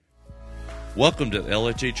Welcome to the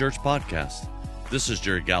LHA Church Podcast. This is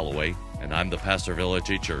Jerry Galloway, and I'm the pastor of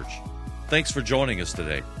LHA Church. Thanks for joining us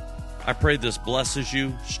today. I pray this blesses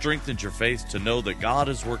you, strengthens your faith to know that God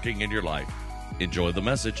is working in your life. Enjoy the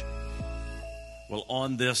message. Well,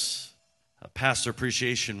 on this Pastor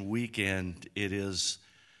Appreciation Weekend, it is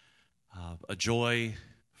a joy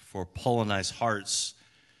for Paul and I's hearts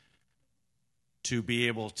to be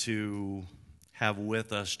able to have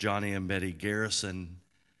with us Johnny and Betty Garrison.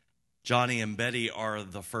 Johnny and Betty are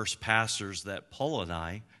the first pastors that Paul and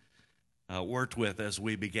I worked with as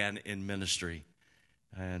we began in ministry.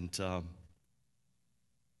 And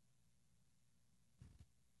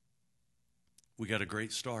we got a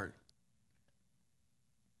great start.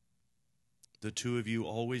 The two of you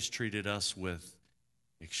always treated us with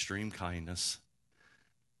extreme kindness.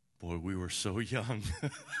 Boy, we were so young.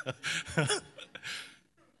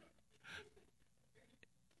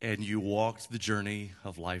 And you walked the journey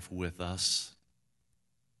of life with us.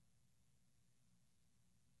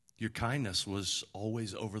 Your kindness was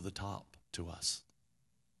always over the top to us.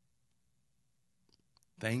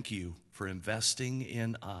 Thank you for investing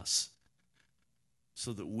in us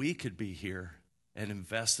so that we could be here and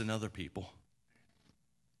invest in other people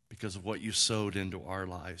because of what you sowed into our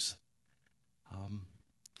lives.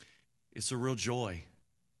 It's a real joy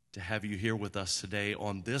to have you here with us today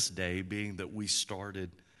on this day, being that we started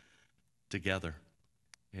together.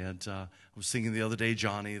 And I was thinking the other day,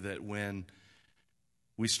 Johnny, that when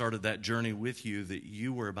we started that journey with you, that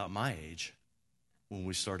you were about my age when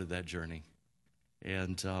we started that journey.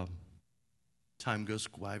 And time goes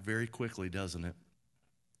by very quickly, doesn't it?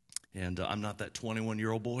 And I'm not that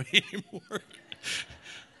 21-year-old boy anymore.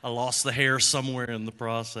 I lost the hair somewhere in the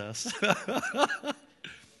process.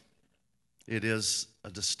 It is a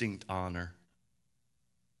distinct honor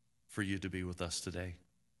for you to be with us today.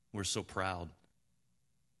 We're so proud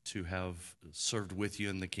to have served with you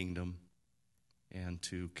in the kingdom and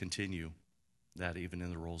to continue that even in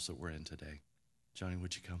the roles that we're in today. Johnny,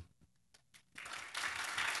 would you come?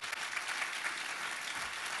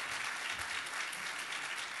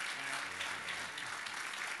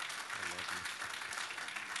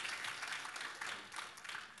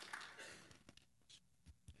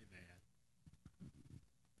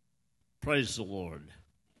 Praise the Lord.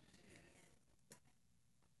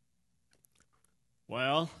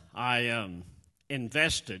 Well, I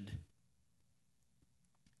invested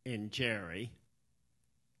in Jerry.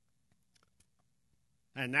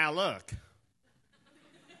 And now look.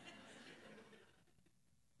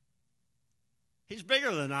 He's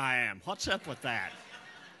bigger than I am. What's up with that?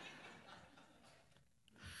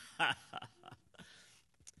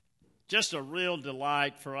 Just a real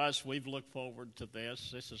delight for us. We've looked forward to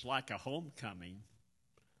this. This is like a homecoming.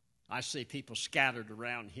 I see people scattered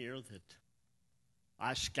around here that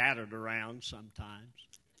I scattered around sometimes.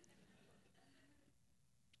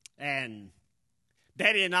 And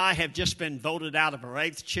Betty and I have just been voted out of our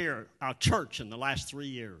 8th chair, our church, in the last 3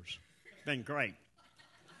 years. It's been great.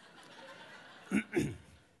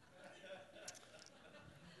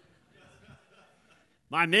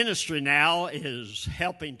 My ministry now is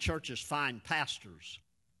helping churches find pastors.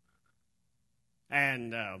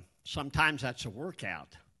 And sometimes that's a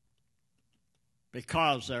workout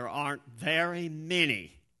because there aren't very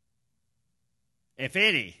many, if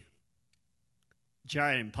any,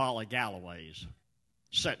 Jerry and Paula Galloways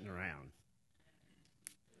sitting around.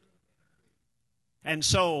 And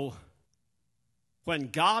so when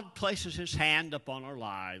God places his hand upon our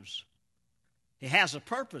lives, he has a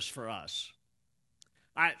purpose for us.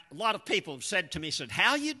 A lot of people have said to me,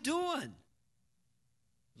 how you doing?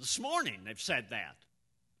 This morning they've said that.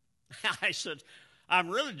 I said, I'm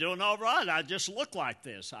really doing all right. I just look like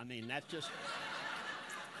this. I mean, that's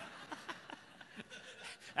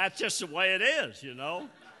just the way it is, you know.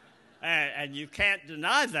 And you can't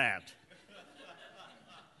deny that.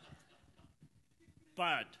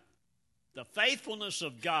 But the faithfulness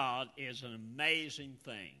of God is an amazing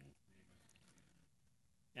thing.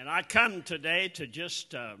 And I come today to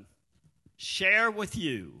just share with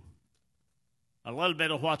you a little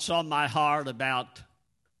bit of what's on my heart about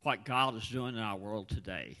what God is doing in our world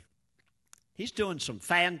today. He's doing some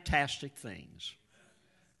fantastic things.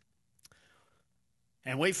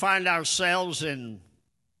 And we find ourselves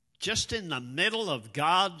just in the middle of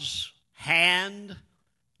God's hand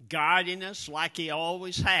guiding us like he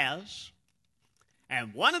always has.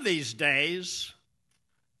 And one of these days,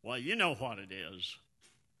 well, you know what it is.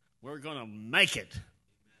 We're going to make it.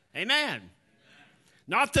 Amen.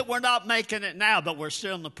 Not that we're not making it now, but we're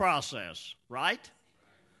still in the process, right?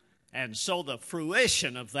 And so the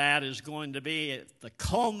fruition of that is going to be the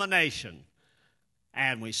culmination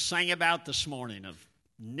And we sang about this morning of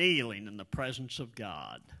kneeling in the presence of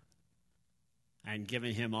God and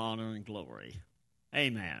giving Him honor and glory.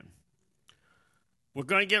 Amen. We're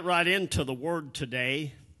going to get right into the Word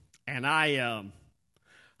today, and I'm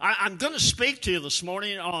going to speak to you this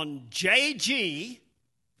morning on J.G.,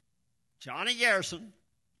 Johnny Garrison.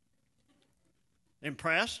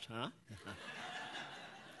 Impressed, huh?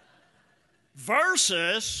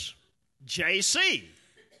 Versus J.C.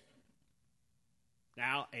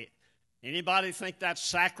 Now, anybody think that's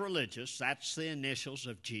sacrilegious? That's the initials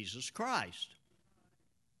of Jesus Christ.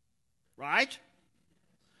 Right?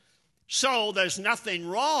 So there's nothing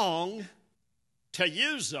wrong to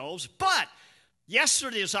use those, but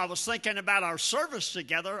yesterday as I was thinking about our service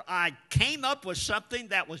together, I came up with something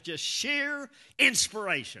that was just sheer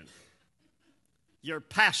inspiration. Your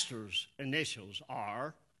pastor's initials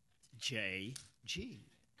are J.G.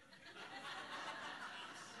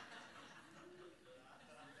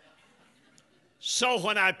 So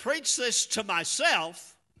when I preach this to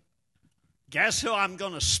myself, guess who I'm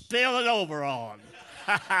going to spill it over on?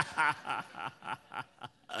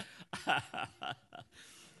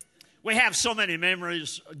 We have so many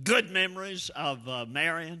memories, good memories of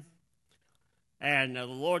Marion. And the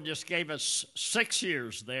Lord just gave us 6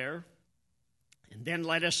 years there and then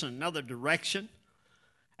led us in another direction.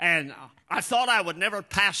 And I thought I would never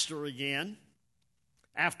pastor again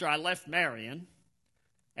after I left Marion.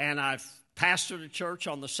 And I've pastored a church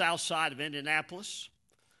on the south side of Indianapolis.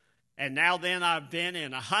 And now then I've been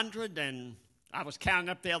in 100, and I was counting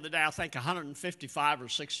up the other day, I think 155 or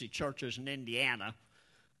 60 churches in Indiana.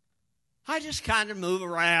 I just kind of move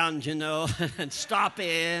around, you know, and stop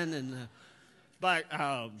in. But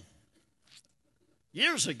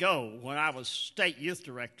years ago, when I was state youth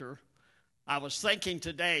director, I was thinking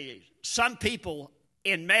today, some people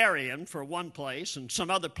in Marion, for one place, and some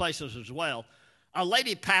other places as well, a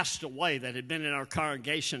lady passed away that had been in our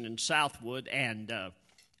congregation in Southwood and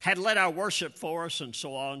had led our worship for us and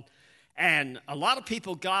so on. And a lot of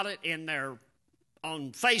people got it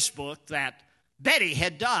on Facebook that Betty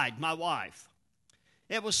had died, my wife.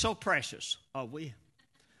 It was so precious. We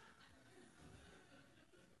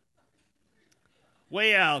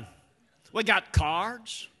got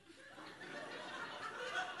cards.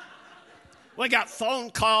 We got phone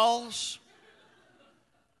calls.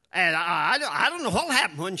 And I don't know what will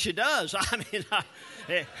happen when she does. I mean,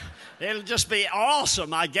 it'll just be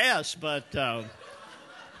awesome, I guess. But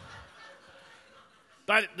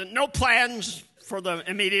no plans for the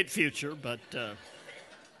immediate future. But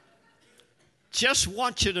just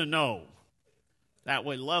want you to know that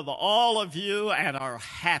we love all of you and are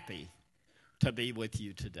happy to be with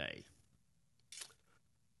you today.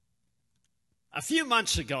 A few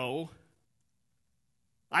months ago,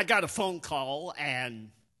 I got a phone call, and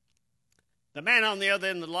the man on the other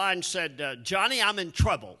end of the line said, Johnny, I'm in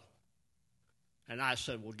trouble. And I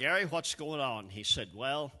said, well, Gary, what's going on? He said,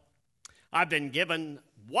 well, I've been given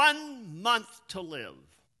 1 month to live.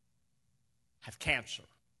 I have cancer.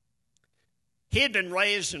 He had been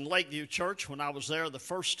raised in Lakeview Church when I was there the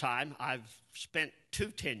first time. I've spent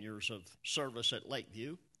 2 tenures of service at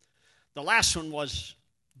Lakeview. The last one was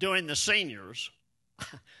doing the seniors.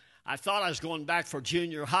 I thought I was going back for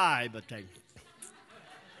junior high, but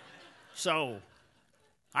So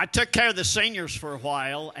I took care of the seniors for a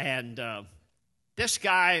while, and this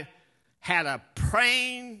guy had a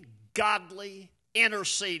praying, godly,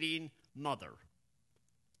 interceding mother.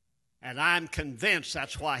 And I'm convinced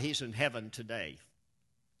that's why he's in heaven today.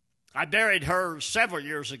 I buried her several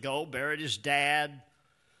years ago, buried his dad.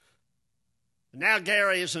 Now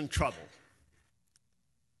Gary is in trouble.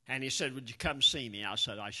 And he said, would you come see me? I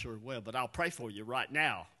said, I sure will, but I'll pray for you right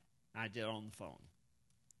now. I did on the phone.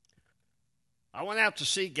 I went out to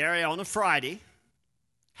see Gary on a Friday,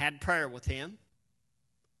 had prayer with him,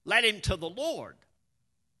 led him to the Lord.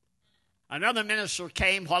 Another minister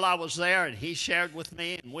came while I was there, and he shared with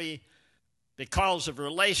me, and because of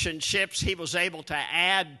relationships, he was able to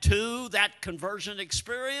add to that conversion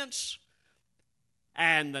experience.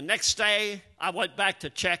 And the next day, I went back to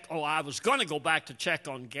check. I was going to go back to check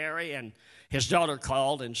on Gary, and his daughter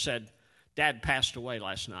called and said, Dad passed away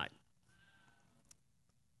last night.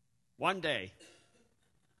 One day.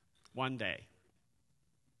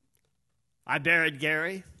 I buried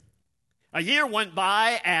Gary. A year went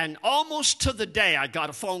by, and almost to the day, I got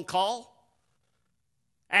a phone call,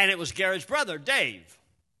 and it was Gary's brother, Dave.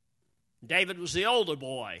 David was the older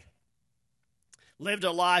boy. Lived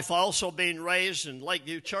a life also being raised in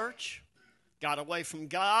Lakeview Church. Got away from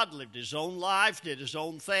God, lived his own life, did his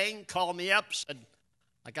own thing, called me up, said,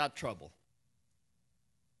 I got trouble.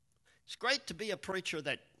 It's great to be a preacher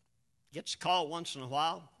that Gets a call once in a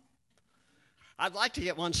while. I'd like to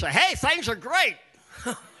get one say, hey, things are great.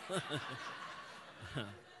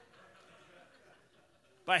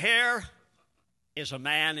 But here is a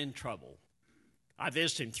man in trouble. I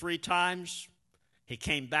visited him 3 times. He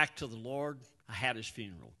came back to the Lord. I had his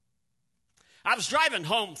funeral. I was driving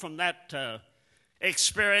home from that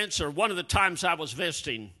experience, or one of the times I was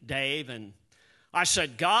visiting Dave, and I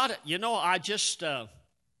said, God, you know, I just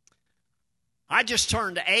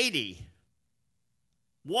turned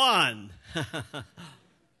 81.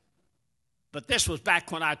 But this was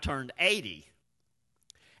back when I turned 80.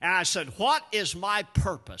 And I said, what is my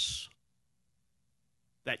purpose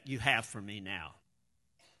that you have for me now?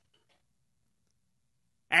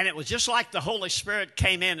 And it was just like the Holy Spirit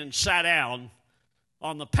came in and sat down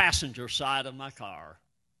on the passenger side of my car,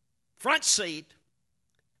 front seat,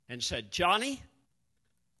 and said, Johnny,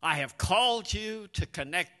 I have called you to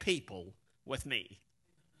connect people with me.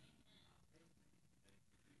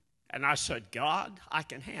 And I said, God, I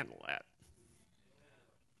can handle that.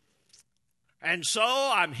 And so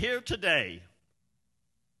I'm here today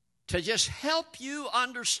to just help you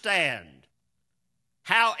understand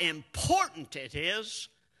how important it is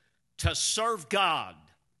to serve God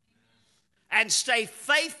and stay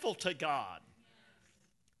faithful to God.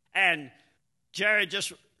 And Jerry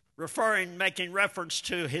just making reference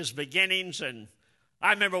to his beginnings. And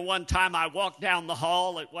I remember one time I walked down the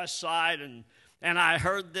hall at Westside and I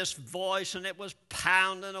heard this voice and it was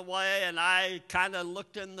pounding away, and I kind of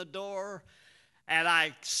looked in the door and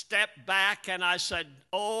I stepped back and I said,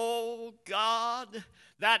 oh God,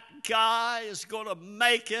 that guy is going to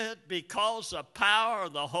make it because the power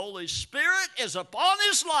of the Holy Spirit is upon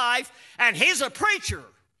his life, and he's a preacher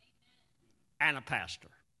and a pastor.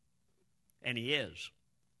 And he is.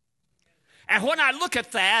 And when I look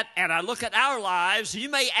at that and I look at our lives, you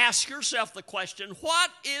may ask yourself the question,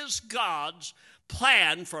 what is God's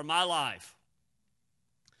plan for my life?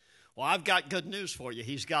 Well, I've got good news for you.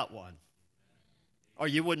 He's got one. Or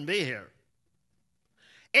you wouldn't be here.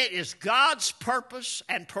 It is God's purpose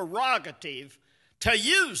and prerogative to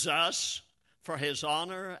use us for his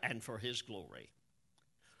honor and for his glory.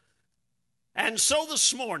 And so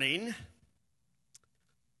this morning,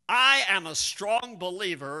 I am a strong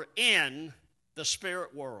believer in the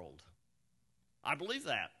spirit world. I believe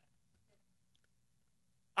that.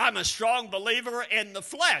 I'm a strong believer in the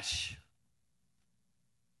flesh.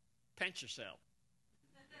 Pinch yourself.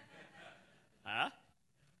 Huh?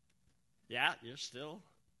 Yeah, you're still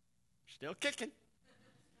kicking.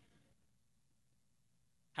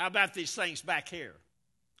 How about these things back here?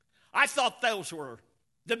 I thought those were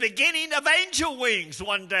the beginning of angel wings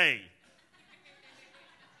one day.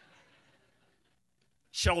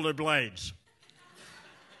 Shoulder blades.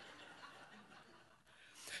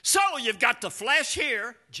 So you've got the flesh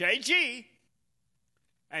here, JG,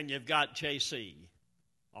 and you've got JC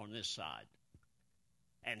on this side.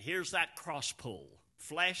 And here's that cross pull,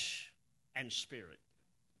 flesh and spirit.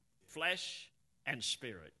 Flesh and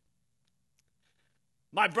spirit.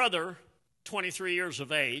 My brother, 23 years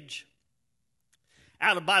of age,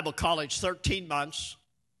 out of Bible college, 13 months,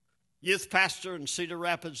 youth pastor in Cedar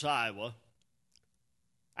Rapids, Iowa,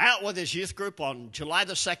 out with his youth group on July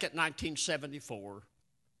the 2nd, 1974,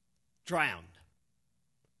 drowned.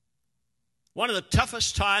 One of the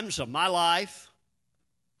toughest times of my life,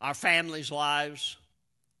 our family's lives.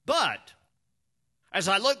 But as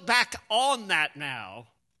I look back on that now,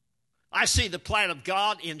 I see the plan of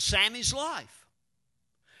God in Sammy's life.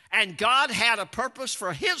 And God had a purpose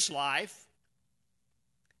for his life.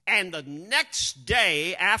 And the next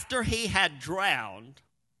day after he had drowned,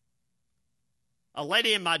 a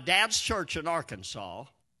lady in my dad's church in Arkansas,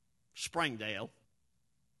 Springdale,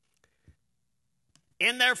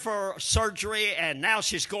 in there for surgery, and now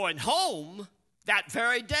she's going home that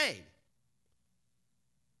very day.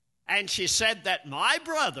 And she said that my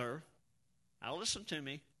brother, now listen to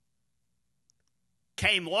me,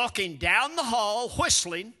 came walking down the hall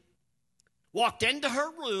whistling, walked into her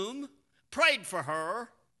room, prayed for her,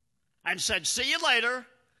 and said, see you later,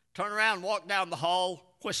 turn around and walk down the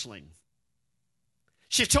hall whistling.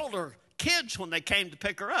 She told her kids when they came to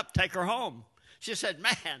pick her up, take her home. She said,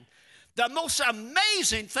 man, the most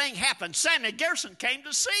amazing thing happened. Sammy Garrison came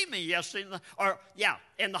to see me yesterday,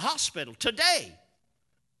 in the hospital today.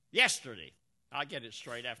 Yesterday. I'll get it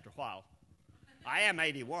straight after a while. I am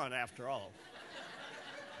 81 after all.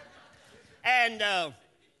 And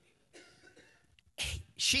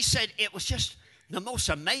she said it was just the most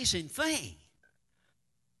amazing thing.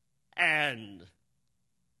 And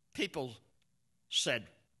people said,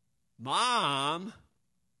 Mom,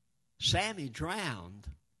 Sammy drowned.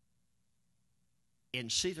 in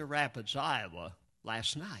Cedar Rapids, Iowa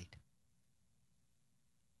last night.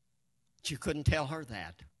 But you couldn't tell her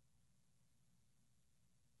that.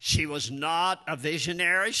 She was not a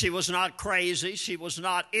visionary. She was not crazy. She was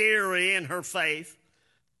not eerie in her faith.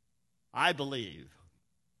 I believe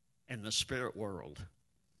in the spirit world.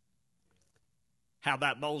 How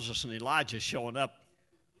about Moses and Elijah showing up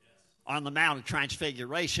on the Mount of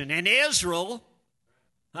Transfiguration in Israel?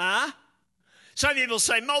 Huh? Some people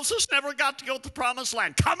say Moses never got to go to the promised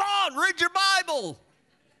land. Come on, read your Bible.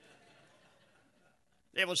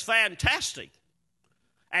 It was fantastic.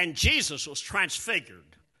 And Jesus was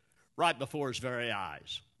transfigured right before his very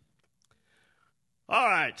eyes. All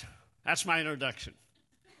right, that's my introduction.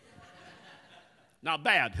 Not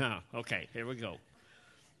bad, huh? Okay, here we go.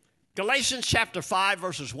 Galatians chapter 5,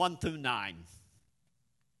 verses 1 through 9.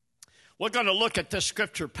 We're going to look at this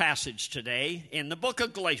scripture passage today in the book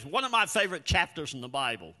of Galatians, one of my favorite chapters in the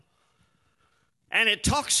Bible. And it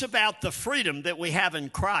talks about the freedom that we have in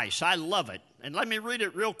Christ. I love it. And let me read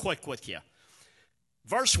it real quick with you.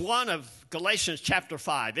 Verse 1 of Galatians chapter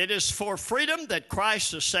 5. It is for freedom that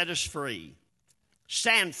Christ has set us free.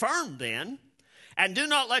 Stand firm then, and do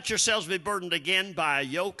not let yourselves be burdened again by a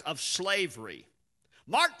yoke of slavery.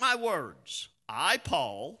 Mark my words. I,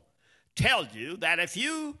 Paul, tell you that if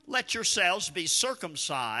you let yourselves be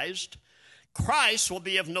circumcised, Christ will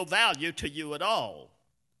be of no value to you at all.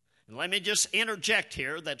 And let me just interject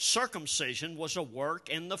here that circumcision was a work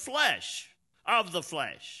in the flesh, of the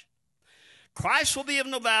flesh. Christ will be of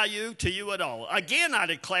no value to you at all. Again, I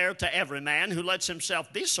declare to every man who lets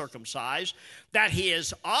himself be circumcised that he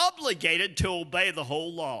is obligated to obey the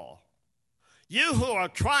whole law. You who are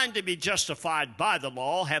trying to be justified by the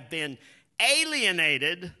law have been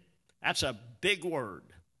alienated, that's a big word,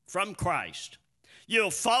 from Christ. You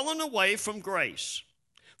have fallen away from grace.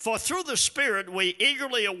 For through the Spirit we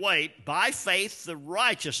eagerly await by faith the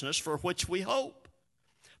righteousness for which we hope.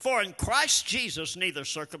 For in Christ Jesus neither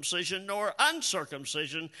circumcision nor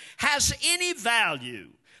uncircumcision has any value.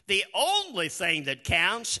 The only thing that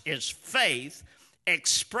counts is faith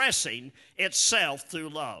expressing itself through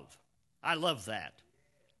love. I love that.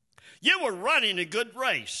 You were running a good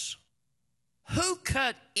race. Who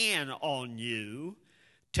cut in on you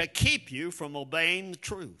to keep you from obeying the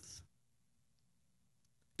truth?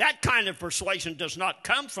 That kind of persuasion does not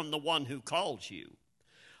come from the one who calls you.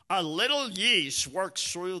 A little yeast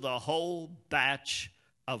works through the whole batch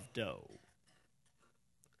of dough.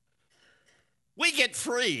 We get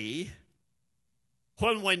free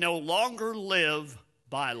when we no longer live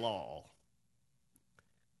by law.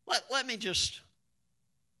 Let me just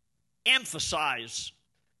emphasize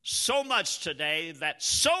so much today that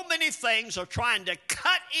so many things are trying to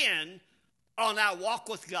cut in on our walk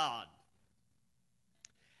with God.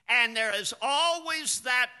 And there is always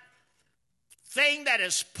that thing that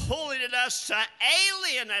is pulling at us to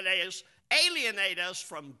alienate us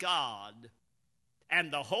from God.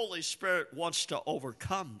 And the Holy Spirit wants to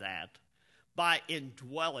overcome that by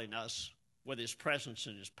indwelling us with his presence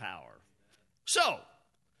and his power. So,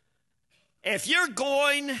 if you're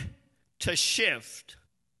going to shift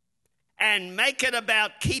and make it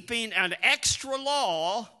about keeping an extra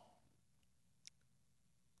law,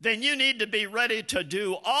 then you need to be ready to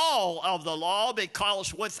do all of the law,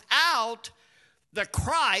 because without the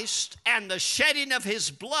Christ and the shedding of his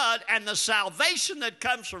blood and the salvation that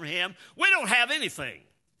comes from him, we don't have anything.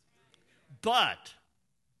 But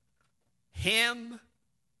him,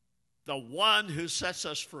 the one who sets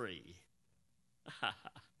us free.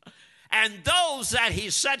 And those that he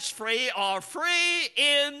sets free are free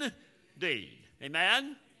indeed.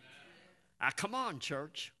 Amen? Come on,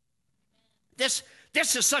 church. This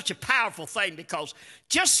is such a powerful thing, because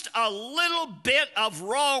just a little bit of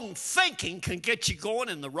wrong thinking can get you going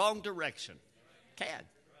in the wrong direction. Can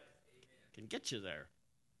get you there.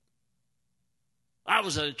 I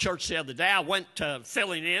was at a church the other day. I went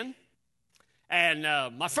filling in,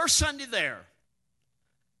 and my first Sunday there.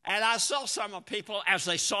 And I saw some of the people as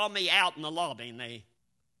they saw me out in the lobby, and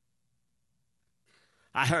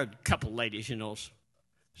I heard a couple ladies, is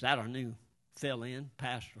that our new fill-in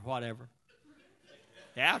pastor, whatever?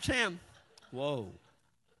 Yeah, it's him. Whoa.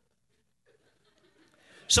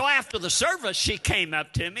 So after the service, she came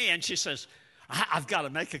up to me and she says, I've got to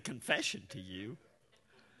make a confession to you.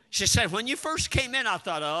 She said, when you first came in, I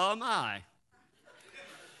thought, oh my.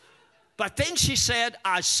 But then she said,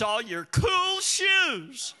 I saw your cool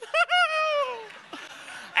shoes.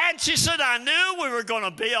 And she said, I knew we were going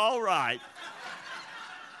to be all right.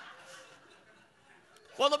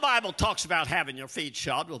 Well, the Bible talks about having your feet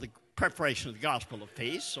shod with the preparation of the gospel of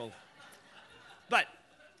peace. But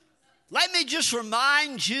Let me just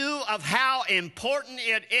remind you of how important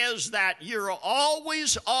it is that you're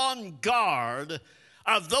always on guard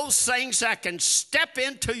of those things that can step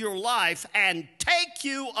into your life and take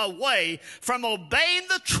you away from obeying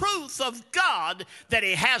the truth of God that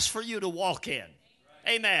He has for you to walk in.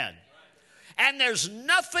 Amen. And there's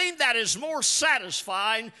nothing that is more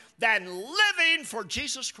satisfying than living for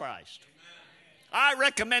Jesus Christ. I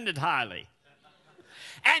recommend it highly.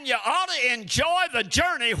 And you ought to enjoy the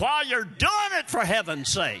journey while you're doing it, for heaven's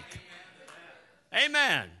sake.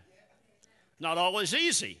 Amen. Not always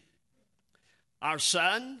easy. Our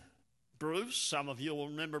son, Bruce, some of you will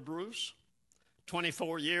remember Bruce,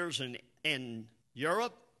 24 years in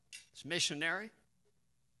Europe, he's a missionary,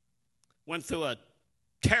 went through a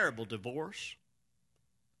terrible divorce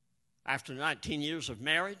after 19 years of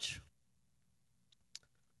marriage.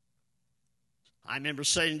 I remember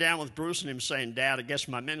sitting down with Bruce and him saying, Dad, I guess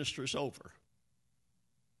my ministry's over.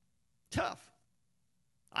 Tough.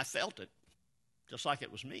 I felt it, just like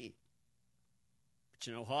it was me. But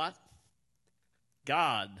you know what?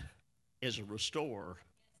 God is a restorer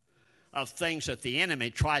of things that the enemy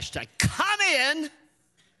tries to come in.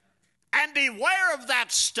 And beware of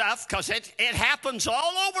that stuff, because it happens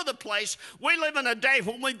all over the place. We live in a day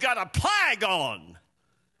when we've got a plague on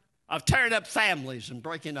of tearing up families and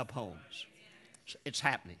breaking up homes. It's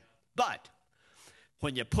happening. But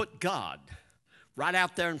when you put God right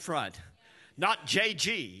out there in front, not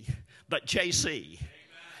JG, but JC,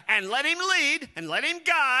 and let Him lead and let Him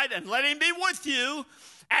guide and let Him be with you,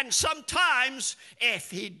 and sometimes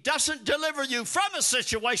if He doesn't deliver you from a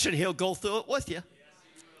situation, He'll go through it with you.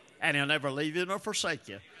 And He'll never leave you nor forsake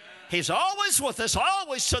you. He's always with us,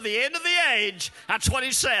 always to the end of the age. That's what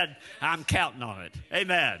He said. I'm counting on it.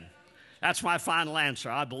 Amen. That's my final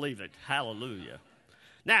answer. I believe it. Hallelujah.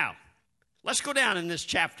 Now, let's go down in this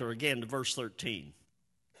chapter again to verse 13.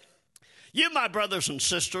 You, my brothers and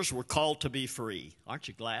sisters, were called to be free. Aren't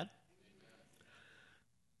you glad?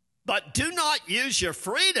 But do not use your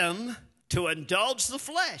freedom to indulge the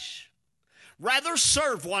flesh. Rather,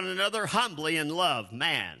 serve one another humbly in love.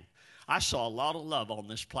 Man, I saw a lot of love on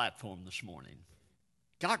this platform this morning.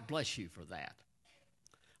 God bless you for that.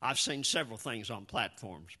 I've seen several things on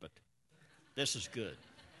platforms, but this is good.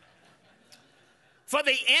 For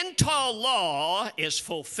the entire law is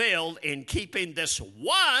fulfilled in keeping this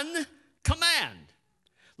one command.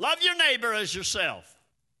 Love your neighbor as yourself.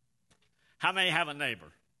 How many have a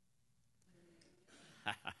neighbor?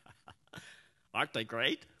 Aren't they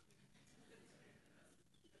great?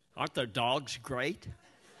 Aren't their dogs great?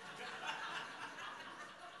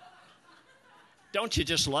 Don't you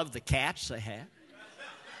just love the cats they have?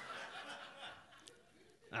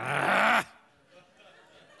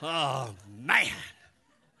 Oh, man.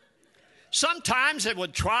 Sometimes it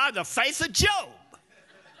would try the faith of Job.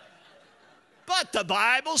 But the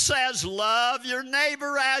Bible says, love your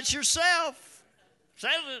neighbor as yourself.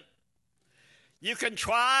 Says it. You can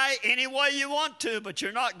try any way you want to, but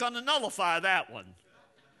you're not going to nullify that one.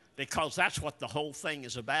 Because that's what the whole thing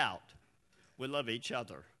is about. We love each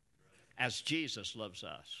other as Jesus loves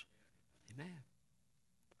us. Amen.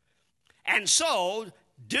 And so,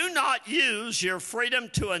 do not use your freedom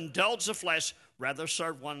to indulge the flesh. Rather,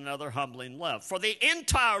 serve one another humbly in love. For the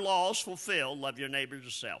entire law is fulfilled. Love your neighbor as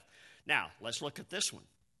yourself. Now, let's look at this one.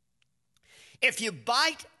 If you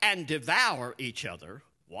bite and devour each other,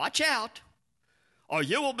 watch out, or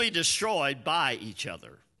you will be destroyed by each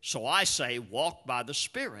other. So I say, walk by the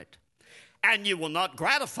Spirit, and you will not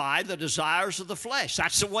gratify the desires of the flesh.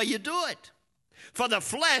 That's the way you do it. For the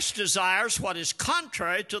flesh desires what is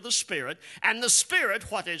contrary to the Spirit, and the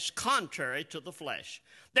Spirit what is contrary to the flesh.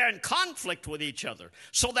 They're in conflict with each other,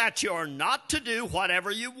 so that you are not to do whatever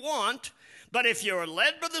you want. But if you are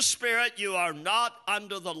led by the Spirit, you are not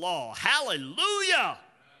under the law. Hallelujah!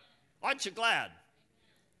 Aren't you glad?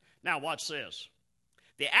 Now watch this.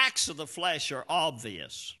 The acts of the flesh are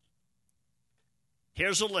obvious.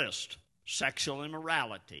 Here's a list. Sexual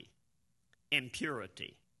immorality,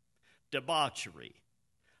 impurity, debauchery,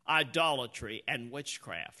 idolatry and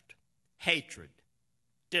witchcraft, hatred,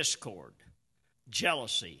 discord,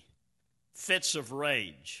 jealousy, fits of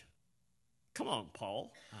rage. Come on,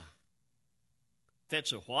 Paul.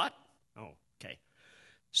 Fits of what? Oh, okay.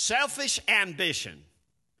 Selfish ambition,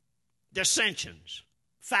 dissensions,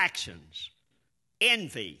 factions,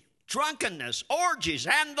 envy, drunkenness, orgies,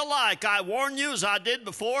 and the like. I warn you, as I did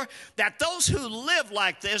before, that those who live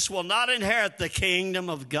like this will not inherit the kingdom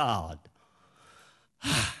of God.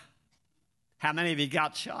 How many of you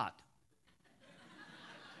got shot?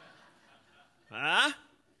 Huh?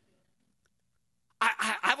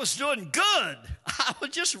 I was doing good. I was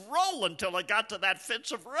just rolling till I got to that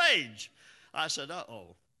fits of rage. I said,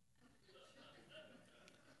 uh-oh.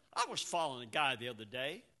 I was following a guy the other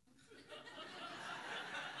day.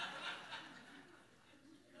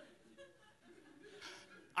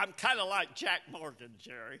 I'm kind of like Jack Morgan,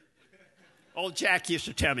 Jerry. Old Jack used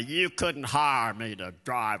to tell me, you couldn't hire me to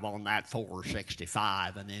drive on that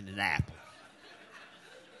 465 in Indianapolis.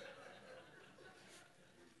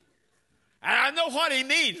 And I know what he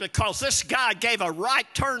means, because this guy gave a right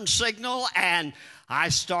turn signal, and I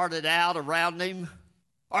started out around him,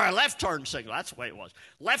 or a left turn signal, that's the way it was.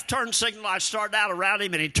 Left turn signal, I started out around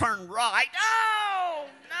him, and he turned right. Oh,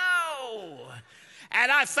 no!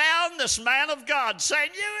 And I found this man of God saying,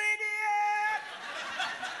 you idiot!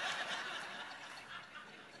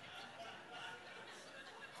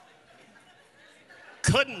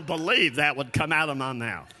 Couldn't believe that would come out of my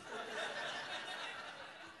mouth.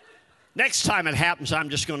 Next time it happens, I'm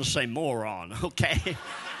just going to say moron, okay?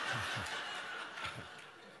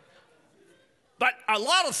 But a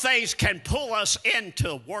lot of things can pull us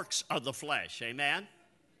into works of the flesh, amen?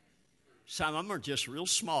 Some of them are just real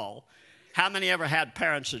small. How many ever had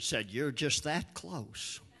parents that said, you're just that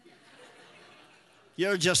close?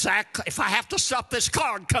 You're just that if I have to stop this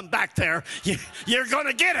car and come back there, you're going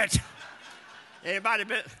to get it. Anybody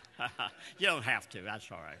been? You don't have to,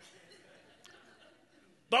 that's all right.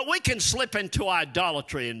 But we can slip into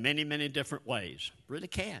idolatry in many, many different ways. Really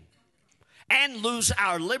can. And lose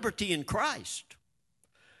our liberty in Christ.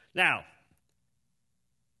 Now,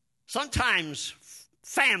 sometimes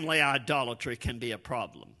family idolatry can be a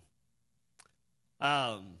problem.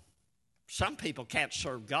 Some people can't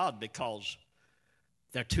serve God because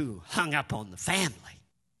they're too hung up on the family.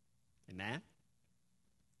 Amen?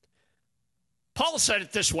 Paul said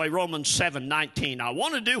it this way, Romans 7:19. I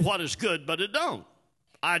want to do what is good, but I don't.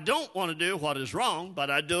 I don't want to do what is wrong,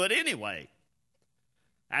 but I do it anyway.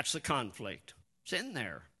 That's the conflict. It's in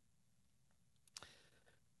there.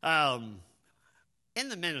 In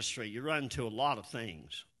the ministry, you run into a lot of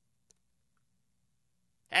things.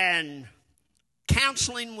 And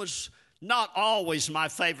counseling was not always my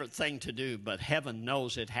favorite thing to do, but heaven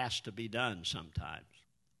knows it has to be done sometimes.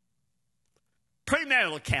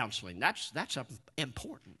 Premarital counseling, that's an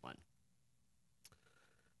important one.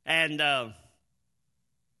 And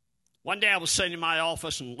one day I was sitting in my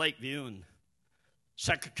office in Lakeview, and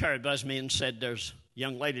secretary buzzed me and said, there's a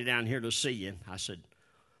young lady down here to see you. I said,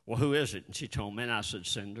 well, who is it? And she told me, and I said,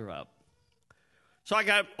 send her up. So I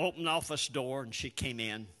got opened the office door, and she came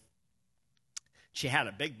in. She had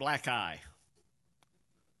a big black eye.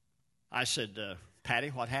 I said, Patty,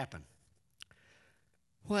 what happened?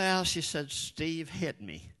 Well, she said, Steve hit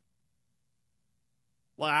me.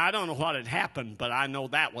 Well, I don't know what had happened, but I know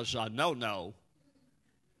that was a no-no.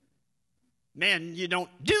 Men, you don't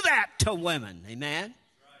do that to women, amen?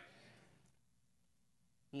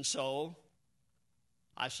 And so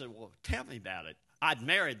I said, well, tell me about it. I'd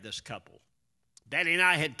married this couple. Betty and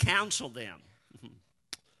I had counseled them.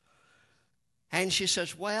 And she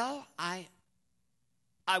says, well, I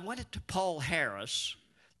went to Paul Harris.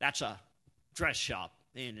 That's a dress shop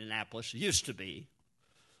in Indianapolis. It used to be.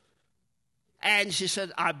 And she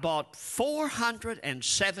said, I bought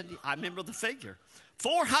 $470, I remember the figure,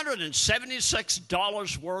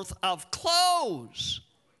 $476 worth of clothes.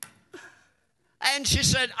 And she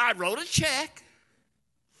said, I wrote a check,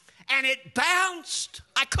 and it bounced.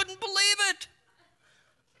 I couldn't believe it.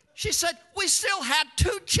 She said, we still had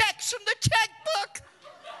 2 checks in the checkbook.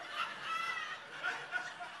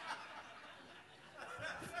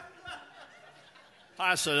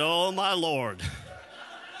 I said, oh, my Lord.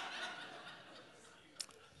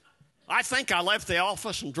 I think I left the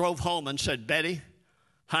office and drove home and said, Betty,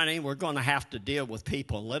 honey, we're going to have to deal with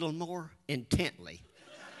people a little more intently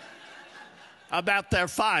about their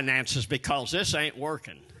finances because this ain't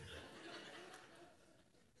working.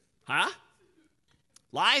 Huh?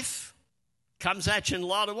 Life comes at you in a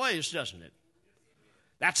lot of ways, doesn't it?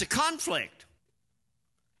 That's a conflict.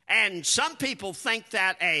 And some people think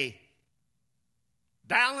that a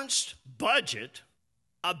balanced budget,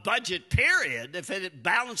 a budget period, if it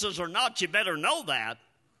balances or not, you better know that,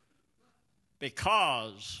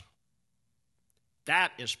 because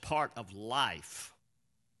that is part of life.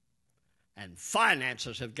 And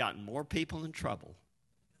finances have gotten more people in trouble.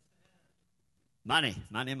 Money,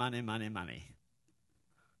 money, money, money, money.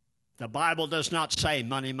 The Bible does not say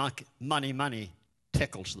money, money, money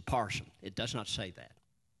tickles the parson. It does not say that.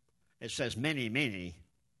 It says many, many.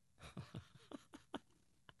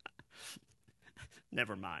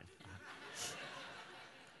 Never mind.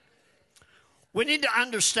 We need to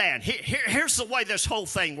understand. Here's the way this whole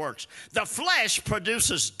thing works. The flesh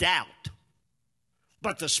produces doubt,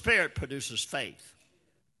 but the Spirit produces faith.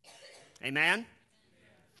 Amen?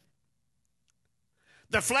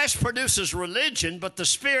 The flesh produces religion, but the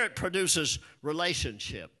Spirit produces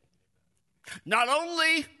relationship. Not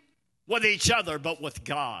only with each other, but with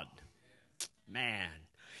God. Man,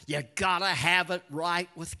 you gotta have it right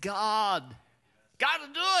with God. Gotta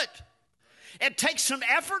do it. It takes some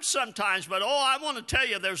effort sometimes, but I want to tell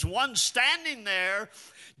you, there's one standing there.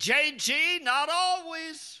 JG, not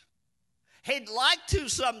always. He'd like to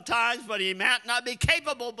sometimes, but he might not be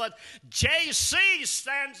capable. But JC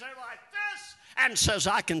stands there like this and says,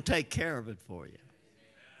 I can take care of it for you.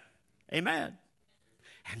 Amen.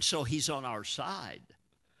 And so he's on our side.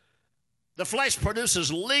 The flesh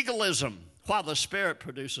produces legalism, while the Spirit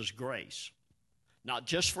produces grace. Not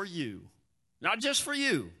just for you. Not just for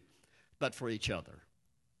you, but for each other.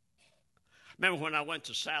 Remember when I went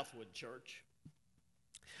to Southwood Church?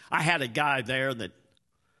 I had a guy there that,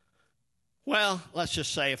 well, let's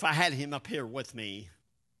just say if I had him up here with me,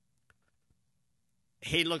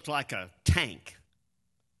 he looked like a tank,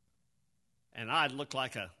 and I looked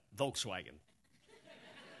like a Volkswagen.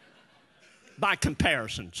 By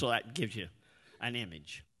comparison, so that gives you an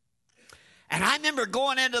image. And I remember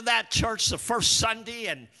going into that church the first Sunday,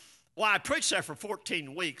 and I preached there for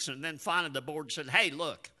 14 weeks, and then finally the board said, hey,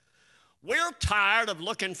 look, we're tired of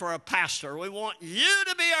looking for a pastor. We want you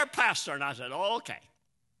to be our pastor. And I said, oh, okay.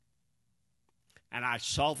 And I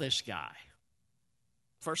saw this guy.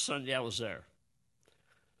 First Sunday I was there.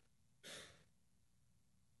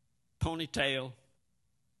 Ponytail,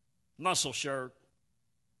 muscle shirt,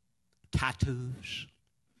 tattoos,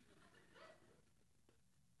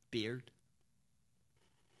 beard.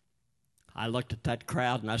 I looked at that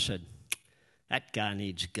crowd and I said, that guy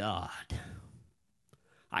needs God.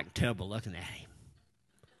 I can tell by looking at him.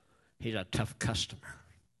 He's a tough customer.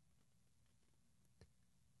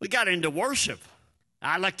 We got into worship.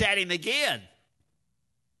 I looked at him again.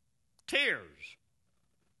 Tears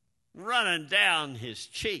running down his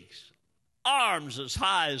cheeks. Arms as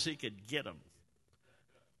high as he could get them.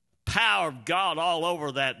 Power of God all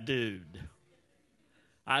over that dude.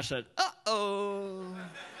 I said, uh-oh.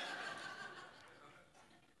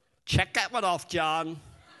 Check that one off, John.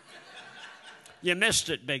 You missed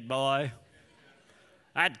it, big boy.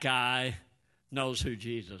 That guy knows who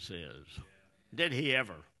Jesus is. Did he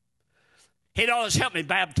ever? He'd always help me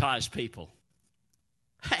baptize people.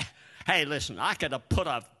 Hey, listen, I could have put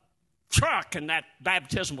a truck in that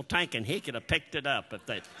baptismal tank and he could have picked it up if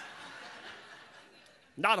they...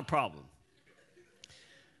 Not a problem.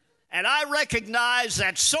 And I recognize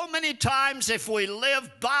that so many times if we live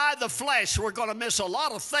by the flesh, we're going to miss a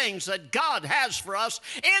lot of things that God has for us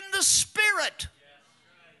in the Spirit.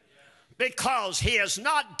 Because He has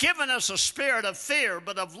not given us a spirit of fear,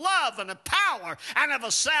 but of love and of power and of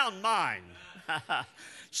a sound mind.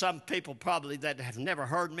 Some people probably that have never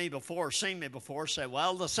heard me before or seen me before say,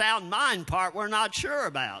 well, the sound mind part we're not sure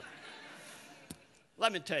about.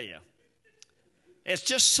 Let me tell you, it's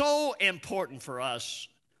just so important for us.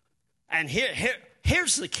 And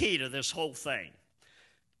here's the key to this whole thing.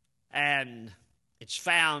 And it's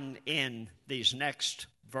found in these next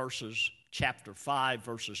verses, chapter 5,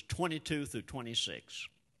 verses 22 through 26.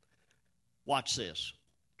 Watch this.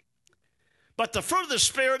 But the fruit of the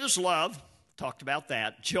Spirit is love. Talked about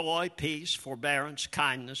that. Joy, peace, forbearance,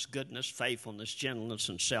 kindness, goodness, faithfulness, gentleness,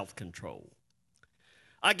 and self-control.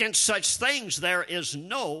 Against such things there is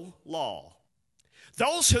no law.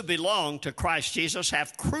 Those who belong to Christ Jesus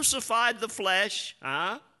have crucified the flesh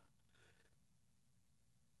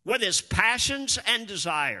with its passions and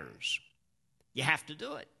desires. You have to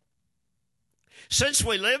do it. Since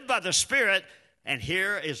we live by the Spirit, and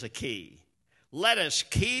here is the key, let us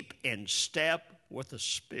keep in step with the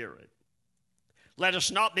Spirit. Let us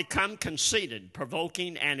not become conceited,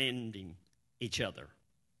 provoking and ending each other.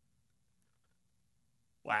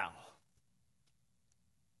 Wow.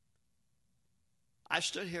 I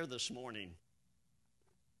stood here this morning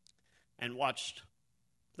and watched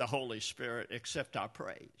the Holy Spirit accept our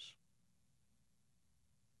praise.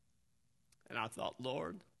 And I thought,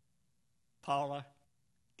 Lord, Paula,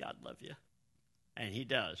 God love you. And He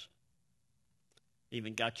does.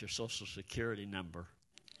 Even got your Social Security number.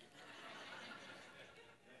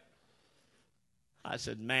 I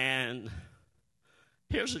said, man,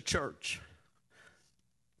 here's a church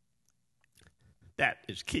that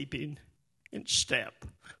is keeping in step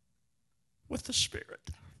with the Spirit.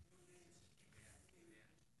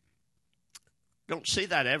 Don't see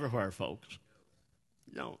that everywhere, folks.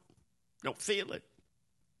 Don't feel it.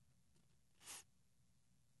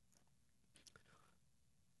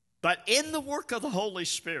 But in the work of the Holy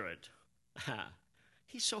Spirit,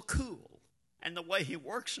 He's so cool. And the way He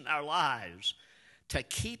works in our lives to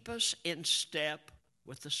keep us in step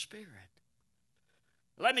with the Spirit.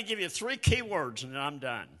 Let me give you 3 key words and then I'm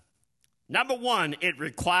done. Number 1, it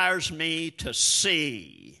requires me to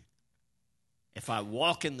see. If I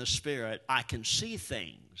walk in the Spirit, I can see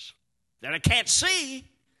things that I can't see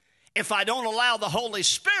if I don't allow the Holy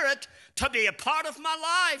Spirit to be a part of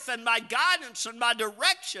my life and my guidance and my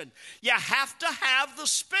direction. You have to have the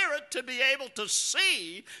Spirit to be able to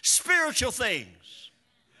see spiritual things.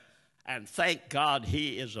 And thank God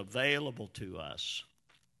He is available to us.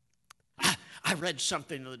 I read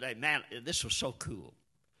something the other day. Man, this was so cool.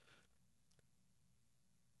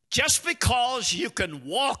 Just because you can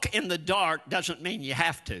walk in the dark doesn't mean you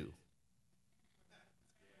have to.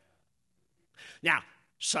 Now,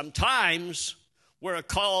 sometimes we're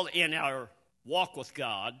called in our walk with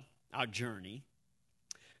God, our journey,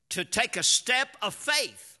 to take a step of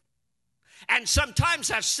faith. And sometimes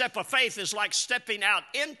that step of faith is like stepping out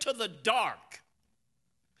into the dark.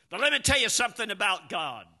 But let me tell you something about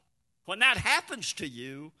God. When that happens to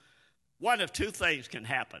you, one of 2 things can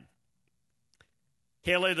happen.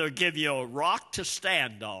 He'll either give you a rock to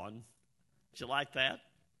stand on. Do you like that?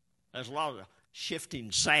 There's a lot of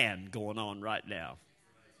shifting sand going on right now.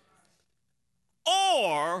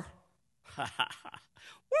 Or,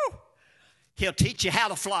 He'll teach you how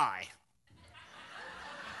to fly.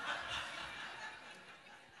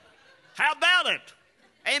 How about it?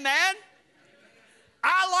 Amen?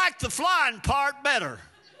 I like the flying part better.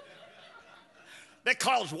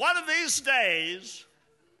 Because one of these days,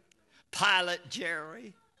 Pilot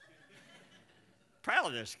Jerry, proud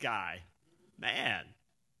of this guy, man,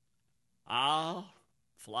 I'll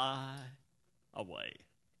fly away.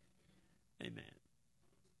 Amen.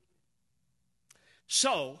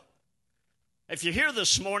 So, if you're here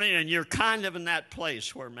this morning and you're kind of in that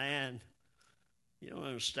place where, man, you don't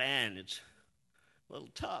understand, it's a little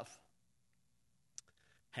tough.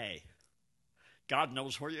 Hey, God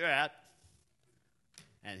knows where you're at.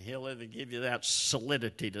 And He'll either give you that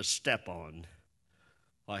solidity to step on,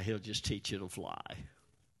 or He'll just teach you to fly.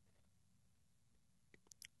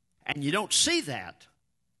 And you don't see that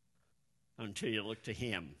until you look to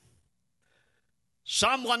Him.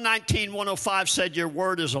 Psalm 119, 105 said, your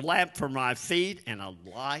word is a lamp for my feet and a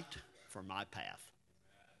light for my path.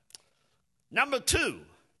 Number 2,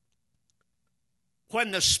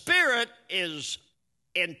 when the Spirit is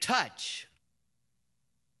in touch,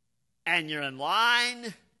 and you're in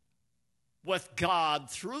line with God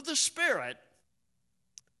through the Spirit,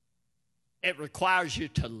 it requires you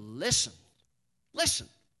to listen. Listen.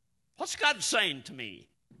 What's God saying to me?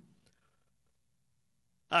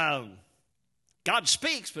 God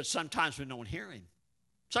speaks, but sometimes we don't hear Him.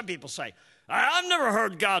 Some people say, I've never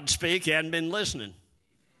heard God speak. You hadn't been listening.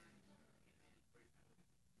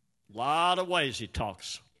 A lot of ways He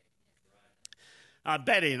talks.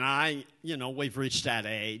 Betty and I, we've reached that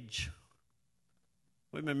age.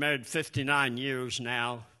 We've been married 59 years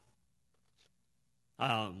now.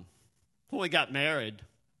 When we got married,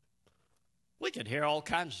 we could hear all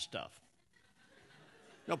kinds of stuff.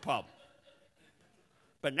 No problem.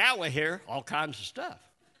 But now we hear all kinds of stuff.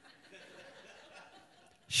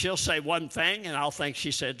 She'll say one thing, and I'll think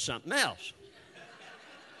she said something else.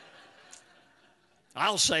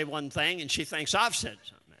 I'll say one thing, and she thinks I've said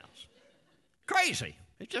something. Crazy.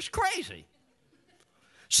 It's just crazy.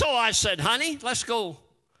 So I said, honey, let's go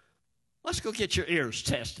get your ears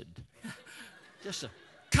tested. Just a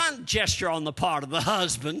kind of gesture on the part of the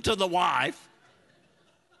husband to the wife.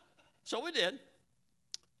 So we did.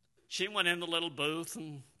 She went in the little booth,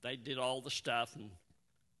 and they did all the stuff and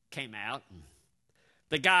came out. And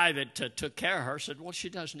the guy that took care of her said, well, she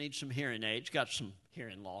does need some hearing aids. Got some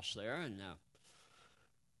hearing loss there. And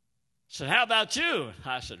said, how about you?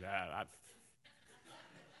 I said,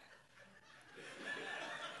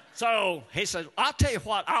 So he said, I'll tell you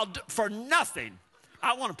what, I'll do for nothing.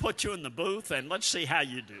 I want to put you in the booth and let's see how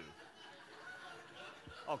you do.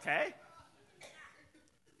 Okay?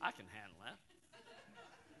 I can handle that.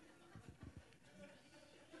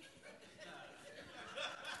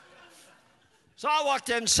 So I walked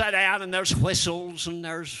in, sat down, and there's whistles and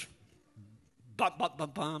there's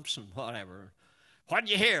bumps and whatever. What'd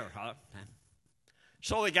you hear? Huh?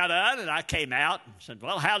 So we got on, and I came out and said,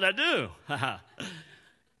 well, how'd I do?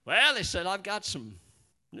 Well, he said, I've got some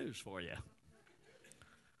news for you.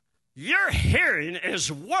 Your hearing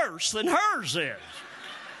is worse than hers is.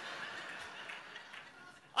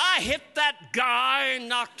 I hit that guy and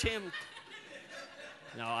knocked him.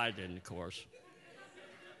 No, I didn't, of course.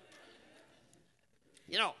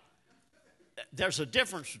 there's a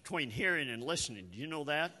difference between hearing and listening. Do you know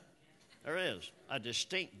that? There is a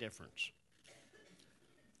distinct difference.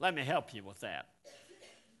 Let me help you with that.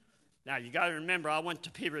 Now, you got to remember, I went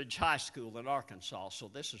to Pea Ridge High School in Arkansas, so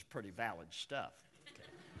this is pretty valid stuff.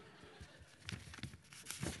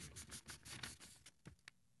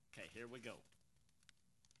 Okay, here we go.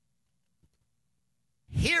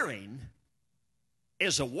 Hearing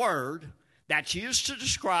is a word that's used to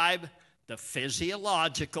describe the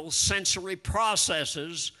physiological sensory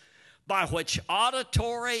processes by which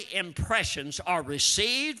auditory impressions are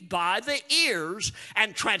received by the ears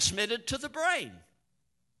and transmitted to the brain.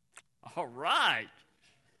 All right.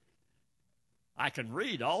 I can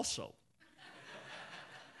read also.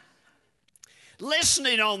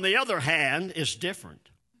 Listening, on the other hand, is different.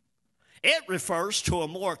 It refers to a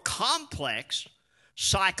more complex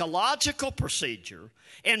psychological procedure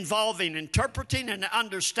involving interpreting and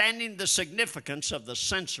understanding the significance of the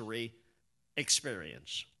sensory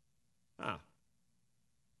experience.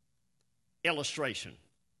 Illustration.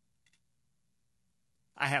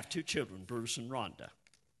 I have two children, Bruce and Rhonda.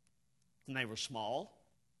 When they were small,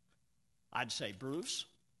 I'd say, Bruce,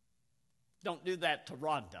 don't do that to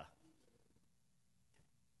Rhonda.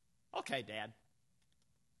 Okay, Dad.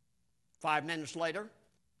 5 minutes later,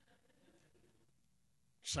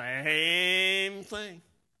 same thing.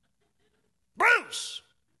 Bruce,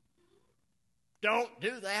 don't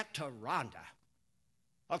do that to Rhonda.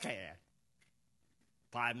 Okay, Dad.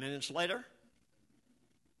 5 minutes later,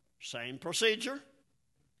 same procedure.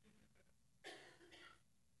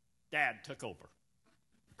 Dad took over.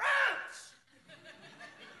 Bruce!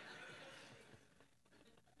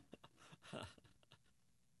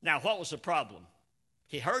 Now, what was the problem?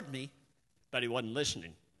 He heard me, but he wasn't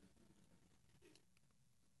listening.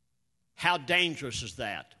 How dangerous is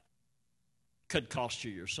that? Could cost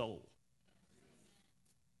you your soul.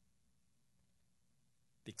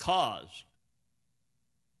 Because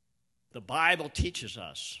the Bible teaches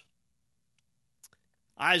us,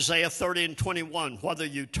 Isaiah 30:21, whether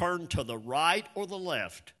you turn to the right or the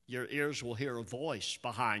left, your ears will hear a voice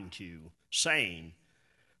behind you saying,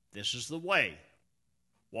 this is the way,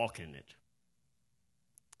 walk in it.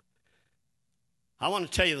 I want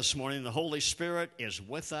to tell you this morning, the Holy Spirit is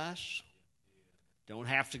with us. Don't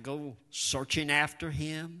have to go searching after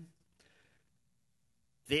Him.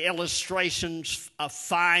 The illustrations of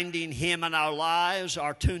finding Him in our lives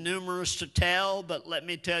are too numerous to tell, but let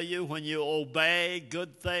me tell you, when you obey,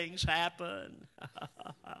 good things happen.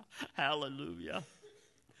 Hallelujah.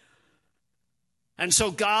 And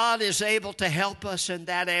so God is able to help us in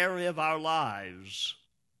that area of our lives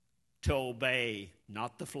to obey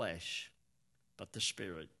not the flesh, but the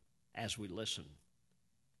Spirit as we listen.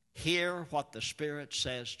 Hear what the Spirit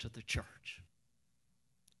says to the church.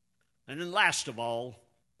 And then last of all,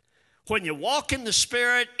 when you walk in the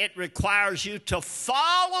Spirit, it requires you to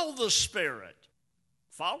follow the Spirit.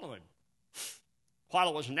 Follow Him. While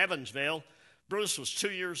I was in Evansville, Bruce was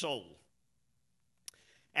 2 years old.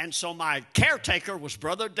 And so my caretaker was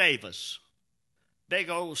Brother Davis. Big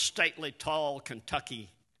old, stately, tall Kentucky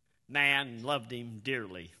man, loved him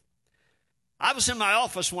dearly. I was in my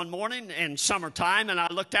office one morning in summertime, and I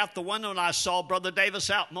looked out the window and I saw Brother Davis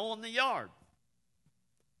out mowing the yard.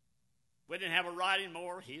 We didn't have a riding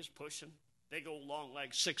mower. He was pushing. Big old long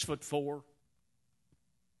legs, 6'4".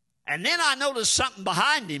 And then I noticed something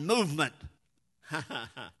behind him, movement.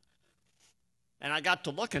 And I got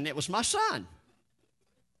to looking. It was my son,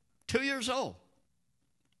 2 years old.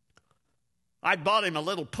 I'd bought him a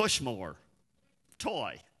little push mower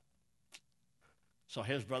toy. So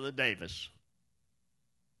here's Brother Davis.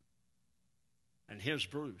 And here's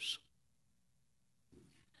Bruce.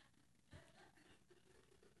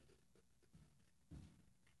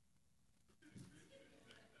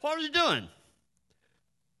 What was he doing?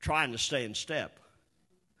 Trying to stay in step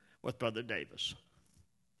with Brother Davis.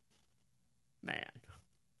 Man,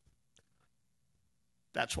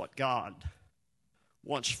 that's what God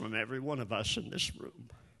wants from every one of us in this room.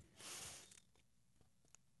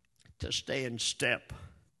 To stay in step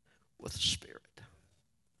with the Spirit.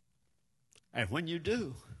 And when you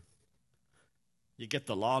do, you get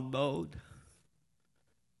the lawn mowed,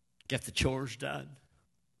 get the chores done,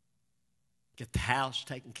 get the house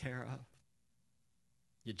taken care of,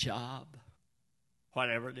 your job,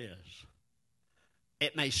 whatever it is.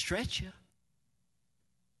 It may stretch you.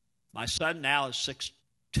 My son now is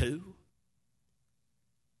 6'2",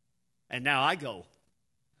 and now I go.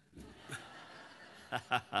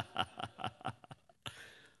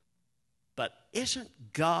 But isn't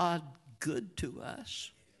God good to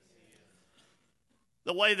us?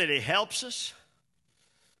 The way that He helps us?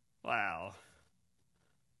 Wow.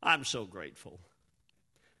 I'm so grateful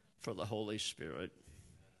for the Holy Spirit.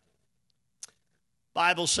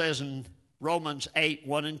 Bible says in Romans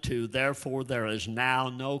 8:1-2, therefore there is now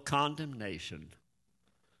no condemnation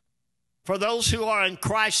for those who are in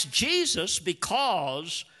Christ Jesus,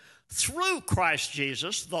 because through Christ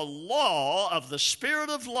Jesus, the law of the Spirit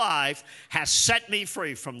of life has set me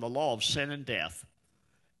free from the law of sin and death.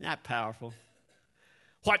 Isn't that powerful?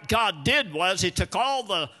 What God did was he took all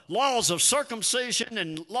the laws of circumcision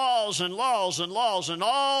and laws and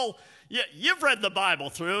all. You've read the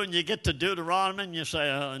Bible through and you get to Deuteronomy and you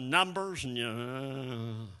say Numbers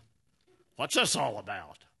and what's this all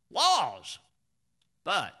about? Laws.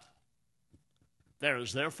 But there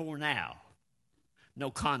is therefore now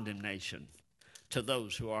no condemnation to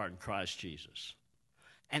those who are in Christ Jesus.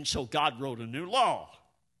 And so God wrote a new law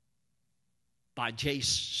by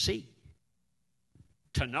JC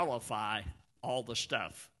to nullify all the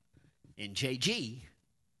stuff in JG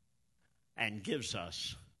and gives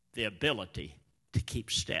us the ability to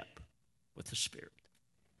keep step with the Spirit.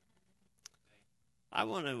 I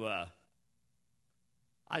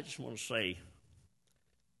just want to say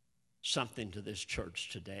something to this church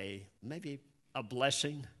today, maybe a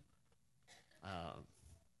blessing.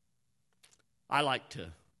 I like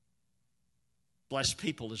to bless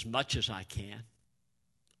people as much as I can.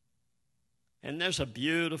 And there's a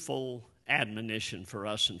beautiful admonition for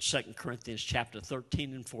us in 2 Corinthians chapter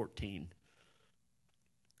 13 and 14.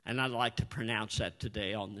 And I'd like to pronounce that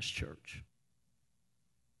today on this church.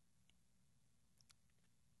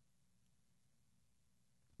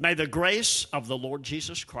 May the grace of the Lord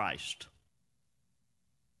Jesus Christ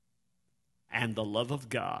and the love of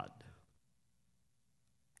God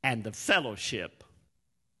and the fellowship,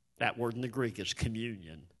 that word in the Greek is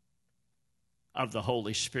communion, of the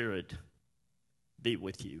Holy Spirit be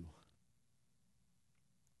with you.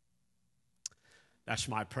 That's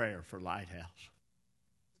my prayer for Lighthouse,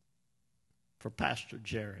 for Pastor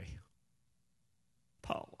Jerry,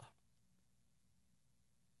 Paula,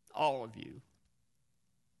 all of you,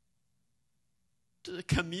 to the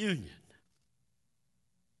communion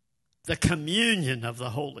of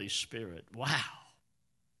the Holy Spirit. Wow.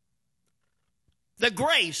 The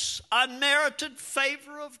grace, unmerited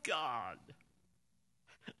favor of God,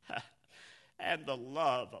 and the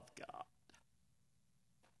love of God.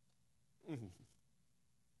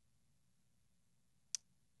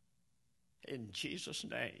 In Jesus'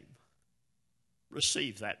 name,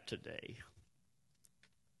 receive that today.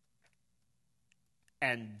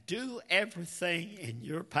 And do everything in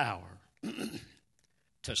your power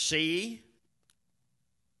to see,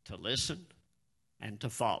 to listen, and to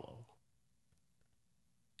follow.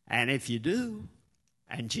 And if you do,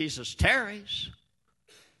 and Jesus tarries,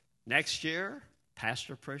 next year,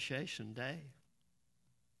 Pastor Appreciation Day,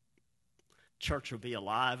 church will be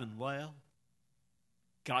alive and well.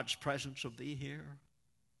 God's presence will be here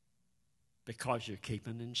because you're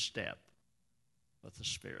keeping in step with the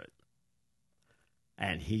Spirit.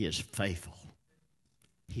 And He is faithful.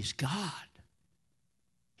 He's God.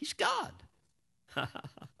 He's God.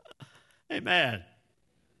 Amen.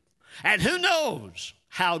 And who knows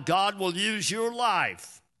how God will use your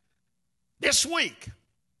life this week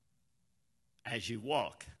as you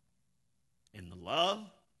walk in the love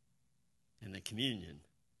and the communion,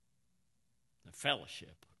 the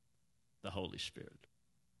fellowship, the Holy Spirit.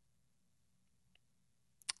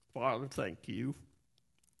 Father, thank you.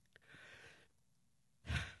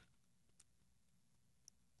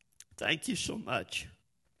 Thank you so much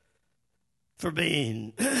for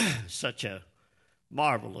being such a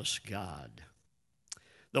marvelous God.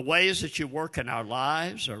 The ways that you work in our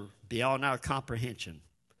lives are beyond our comprehension.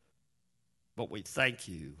 But we thank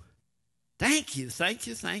you. Thank you, thank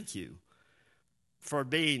you, thank you for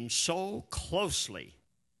being so closely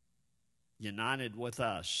united with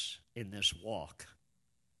us in this walk.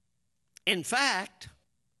 In fact,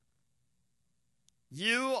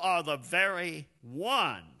 you are the very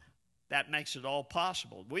one that makes it all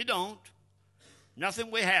possible. We don't.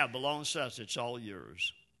 Nothing we have belongs to us. It's all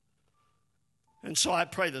yours. And so I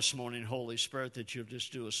pray this morning, Holy Spirit, that you'll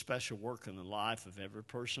just do a special work in the life of every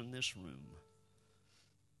person in this room.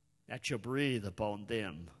 That you'll breathe upon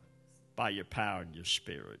them by your power and your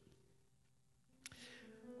Spirit.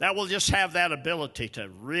 That we'll just have that ability to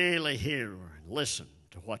really hear and listen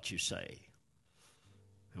to what you say.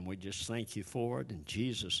 And we just thank you for it in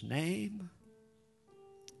Jesus' name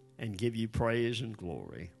and give you praise and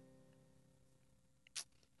glory.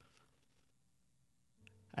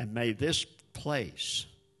 And may this place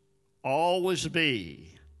always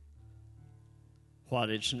be what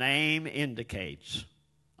its name indicates,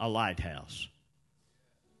 a lighthouse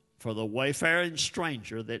for the wayfaring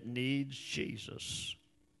stranger that needs Jesus.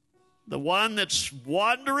 The one that's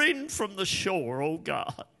wandering from the shore, oh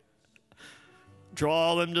God.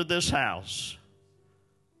 Draw them to this house.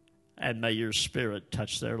 And may your Spirit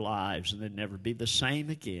touch their lives and they never be the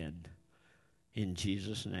same again. In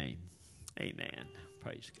Jesus' name, amen.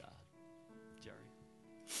 Praise God. Jerry.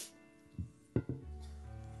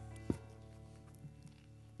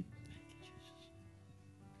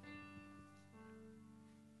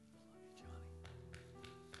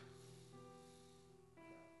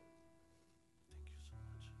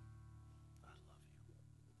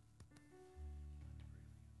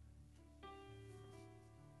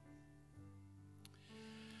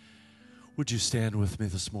 Would you stand with me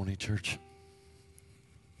this morning, church?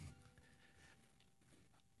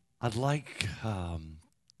 I'd like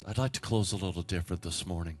to close a little different this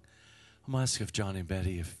morning. I'm going to ask if Johnny and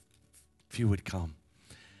Betty, if you would come.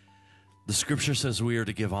 The scripture says we are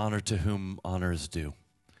to give honor to whom honor is due.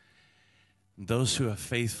 Those who have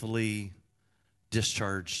faithfully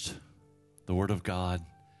discharged the word of God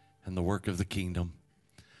and the work of the kingdom,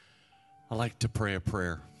 I'd like to pray a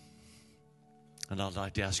prayer. And I'd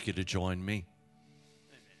like to ask you to join me.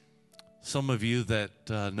 Some of you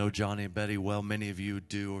that know Johnny and Betty well, many of you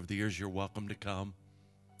do over the years, you're welcome to come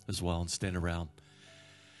as well and stand around.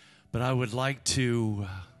 But I would like to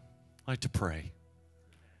pray.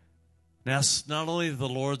 And ask not only the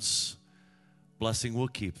Lord's blessing will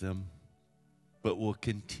keep them, but will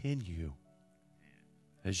continue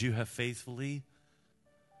as you have faithfully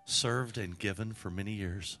served and given for many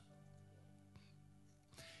years.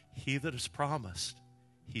 He that is promised,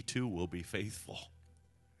 he too will be faithful.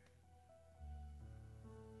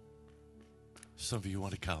 Some of you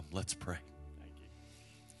want to come. Let's pray.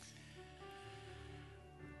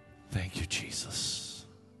 Thank you, Jesus.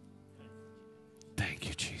 Thank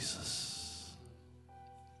you, Jesus.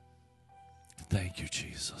 Thank you,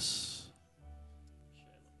 Jesus.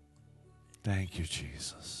 Thank you,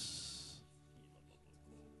 Jesus.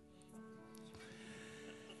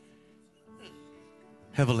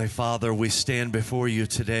 Heavenly Father, we stand before you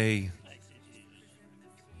today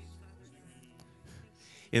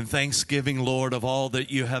in thanksgiving, Lord, of all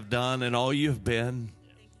that you have done and all you've been.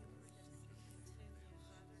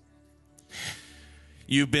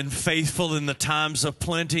 You've been faithful in the times of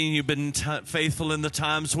plenty. You've been faithful in the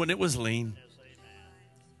times when it was lean.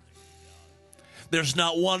 There's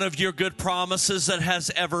not one of your good promises that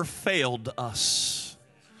has ever failed us.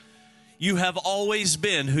 You have always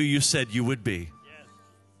been who you said you would be.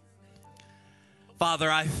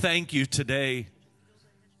 Father, I thank you today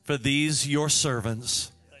for these, your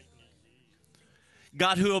servants.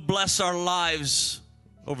 God, who have blessed our lives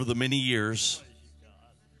over the many years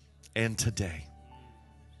and today.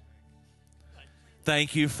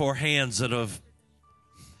 Thank you for hands that have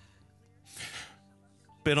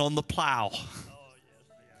been on the plow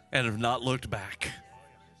and have not looked back.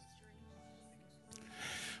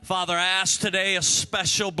 Father, I ask today a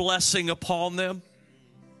special blessing upon them.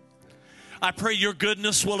 I pray your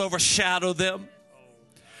goodness will overshadow them.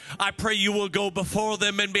 I pray you will go before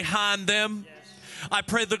them and behind them. I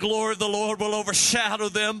pray the glory of the Lord will overshadow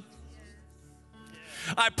them.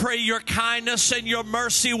 I pray your kindness and your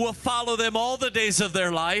mercy will follow them all the days of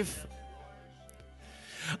their life.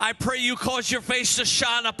 I pray you cause your face to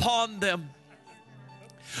shine upon them.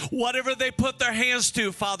 Whatever they put their hands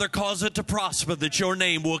to, Father, cause it to prosper, that your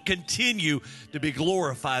name will continue to be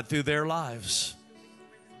glorified through their lives.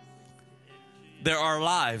 There are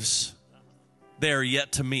lives they are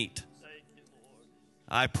yet to meet.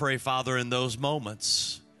 I pray, Father, in those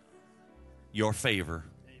moments, your favor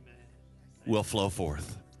will flow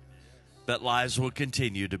forth, that lives will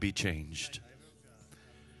continue to be changed.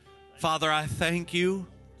 Father, I thank you,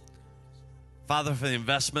 Father, for the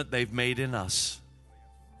investment they've made in us.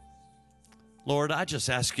 Lord, I just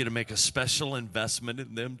ask you to make a special investment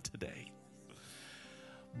in them today.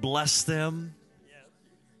 Bless them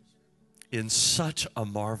in such a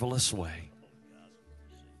marvelous way.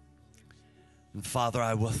 And Father,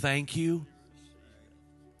 I will thank you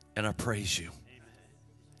and I praise you.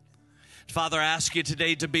 Father, I ask you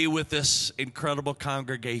today to be with this incredible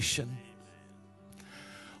congregation.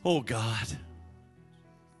 Oh God,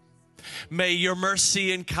 may your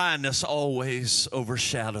mercy and kindness always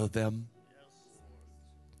overshadow them.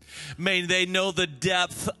 May they know the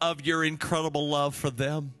depth of your incredible love for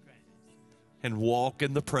them and walk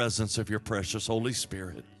in the presence of your precious Holy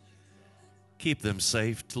Spirit. Keep them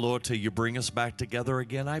safe, Lord, till you bring us back together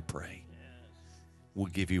again, I pray. We'll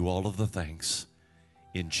give you all of the thanks.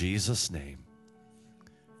 In Jesus' name,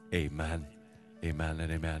 amen, amen,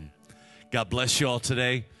 and amen. God bless you all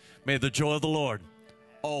today. May the joy of the Lord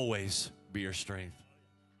always be your strength.